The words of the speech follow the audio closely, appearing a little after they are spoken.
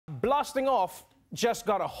blasting off just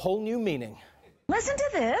got a whole new meaning. Listen to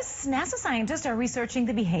this. NASA scientists are researching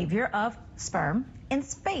the behavior of sperm in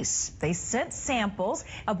space. They sent samples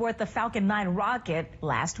aboard the Falcon 9 rocket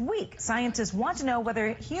last week. Scientists want to know whether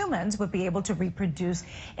humans would be able to reproduce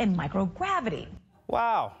in microgravity.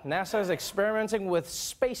 Wow, NASA is experimenting with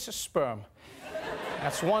space sperm.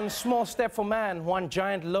 That's one small step for man, one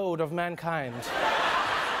giant load of mankind.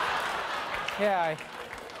 Yeah,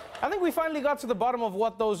 I think we finally got to the bottom of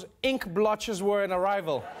what those ink blotches were in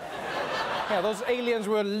Arrival. Yeah, those aliens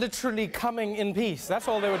were literally coming in peace. That's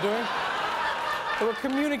all they were doing. They were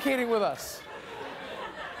communicating with us.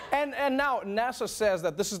 And now NASA says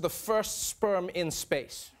that this is the first sperm in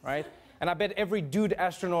space, right? And I bet every dude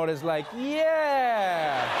astronaut is like,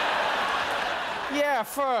 yeah,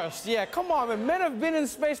 first, yeah, come on, man. Men have been in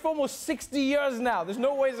space for almost 60 years now. There's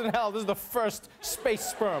no ways in hell this is the first space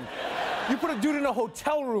sperm. You put a dude in a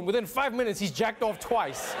hotel room, within 5 minutes, he's jacked off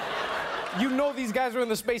twice. You know these guys were in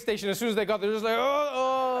the space station as soon as they got there, they're just like,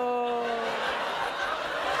 oh.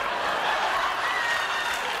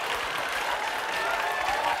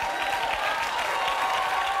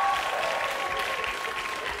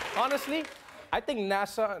 Honestly, I think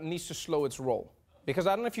NASA needs to slow its roll. Because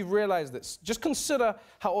I don't know if you've realized this. Just consider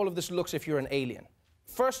how all of this looks if you're an alien.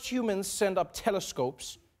 First, humans send up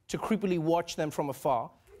telescopes to creepily watch them from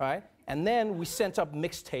afar, right? And then we sent up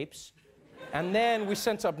mixtapes. And then we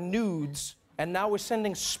sent up nudes. And now we're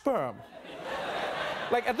sending sperm.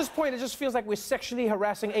 Like, at this point, it just feels like we're sexually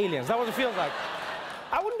harassing aliens. That's what it feels like.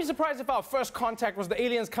 I wouldn't be surprised if our first contact was the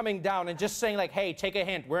aliens coming down and just saying, like, hey, take a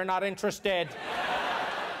hint, we're not interested.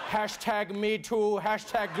 Hashtag me too,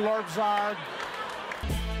 hashtag Glorbzard.